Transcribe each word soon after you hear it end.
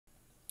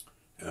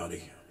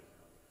Howdy.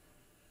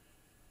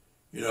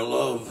 You know,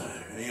 love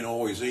ain't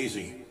always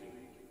easy.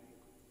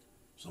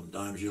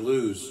 Sometimes you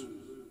lose.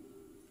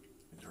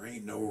 There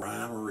ain't no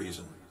rhyme or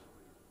reason.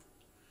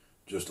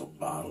 Just a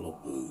bottle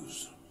of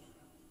booze.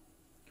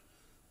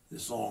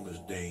 This song is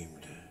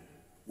named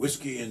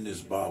Whiskey in This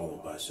Bottle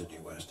by Sidney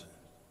Westan.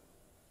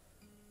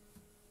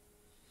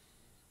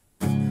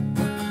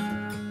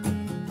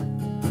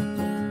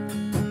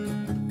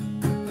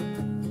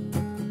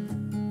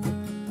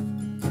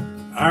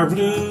 Our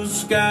blue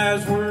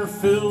skies were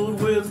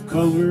filled with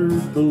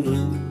colored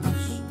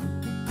balloons.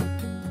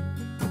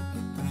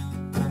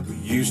 We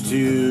used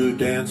to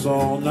dance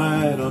all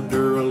night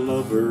under a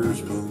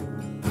lover's moon.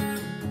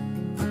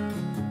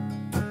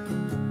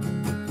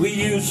 We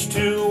used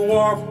to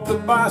walk the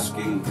Bosque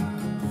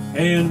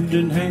hand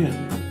in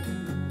hand.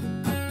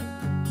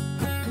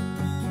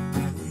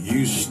 We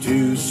used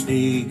to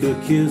sneak a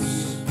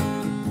kiss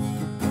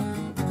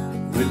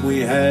when we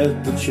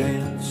had the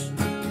chance.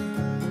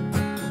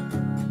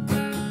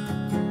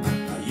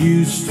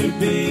 Used to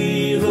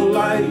be the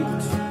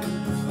light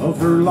of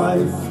her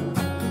life.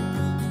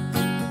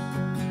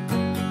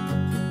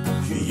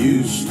 She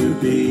used to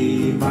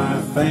be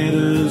my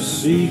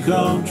fantasy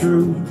come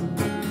true.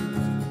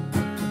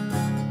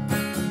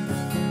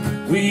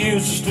 We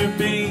used to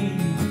be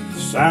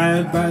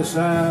side by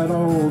side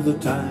all the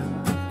time.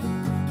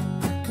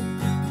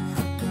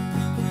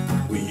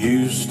 We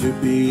used to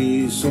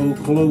be so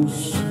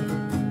close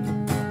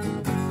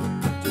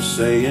to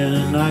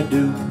saying I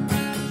do.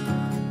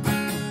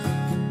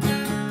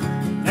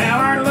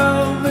 Our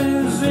love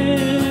is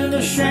in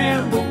a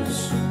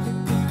shambles,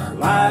 our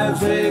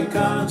lives a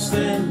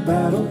constant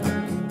battle,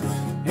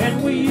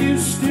 and we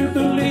used to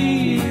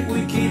believe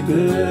we keep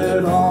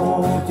it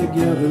all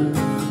together.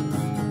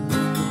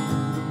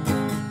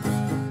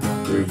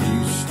 There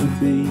used to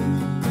be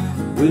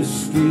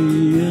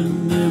whiskey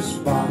in this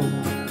bottle.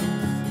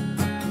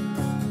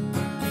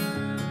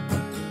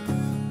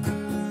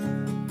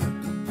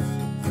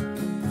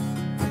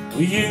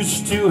 We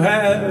used to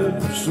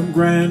have some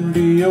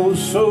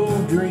grandioso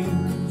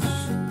dreams,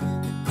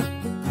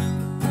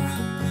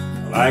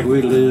 like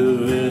we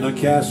live in a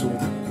castle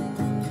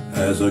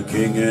as a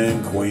king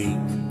and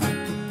queen.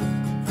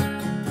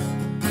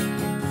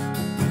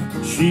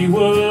 She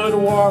would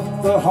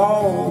walk the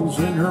halls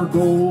in her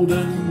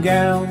golden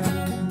gown,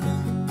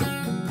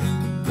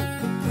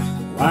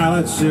 while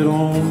I'd sit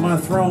on my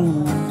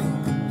throne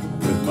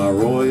with my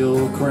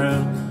royal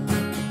crown.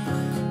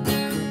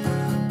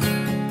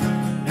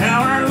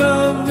 Now our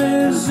love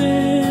is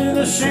in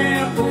a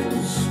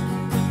shambles,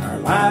 our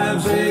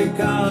lives a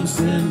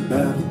constant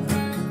battle,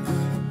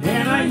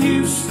 and I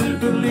used to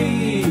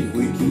believe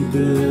we keep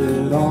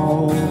it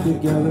all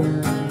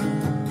together.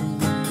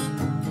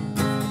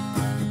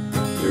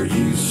 There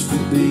used to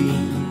be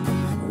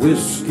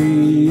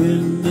whiskey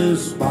in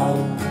this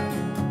bottle.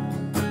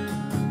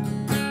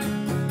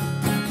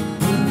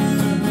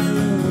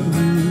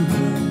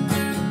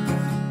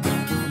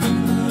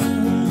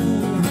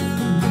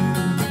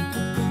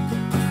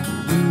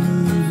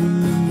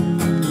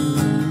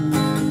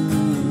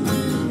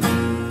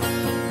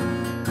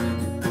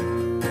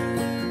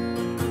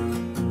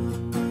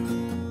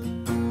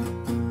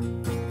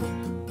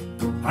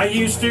 I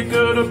used to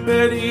go to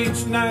bed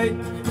each night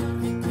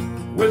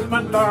with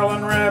my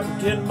darling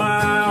wrapped in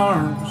my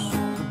arms.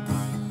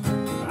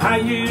 I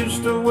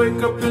used to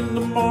wake up in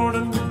the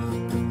morning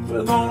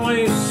with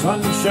only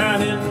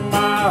sunshine in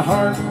my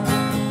heart.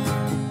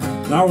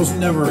 And I was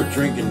never a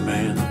drinking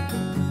man,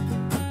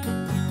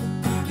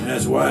 and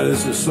that's why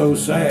this is so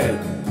sad.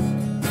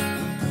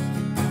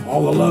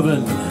 All the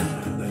loving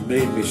that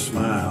made me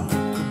smile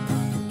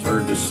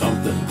turned to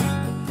something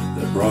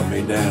that brought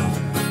me down.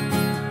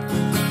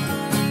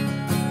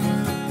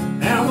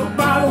 Now the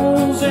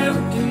bottle's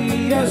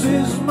empty, as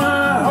is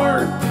my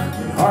heart,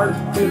 a heart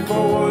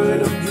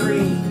devoid of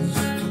dreams.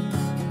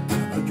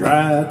 I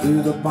dry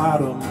to the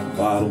bottom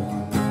bottle,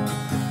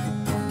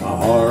 my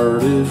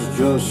heart is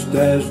just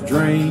as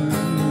drained.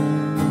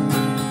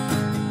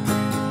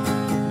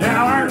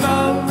 Now our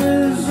love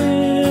is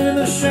in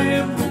a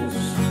shambles,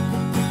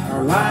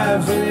 our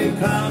lives a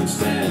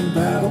constant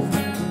battle,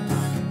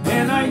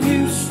 and I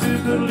used to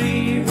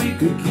believe we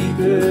could keep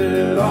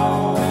it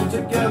all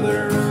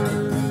together.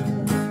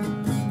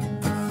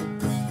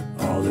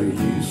 There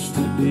used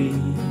to be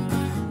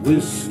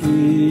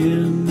whiskey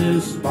in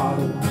this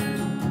bottle.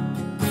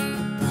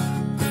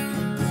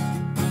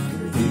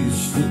 There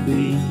used to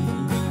be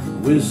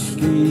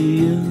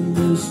whiskey in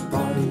this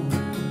bottle.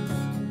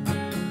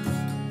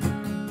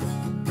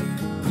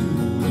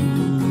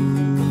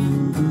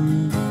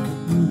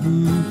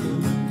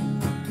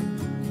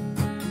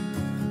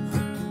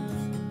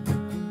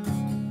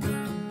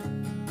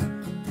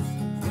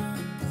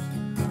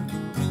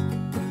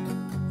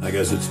 I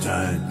guess it's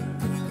time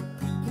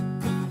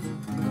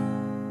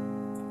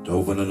to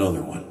open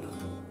another one.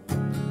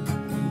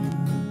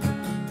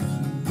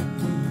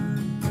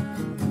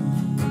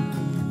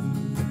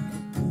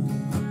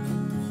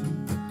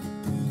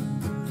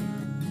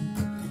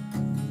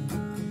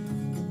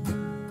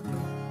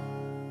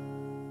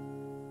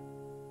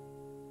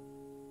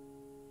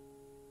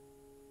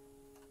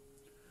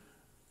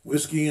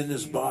 Whiskey in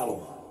This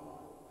Bottle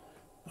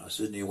by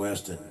Sidney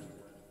Westan.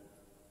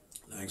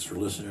 Thanks for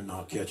listening.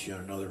 I'll catch you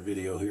on another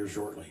video here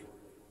shortly.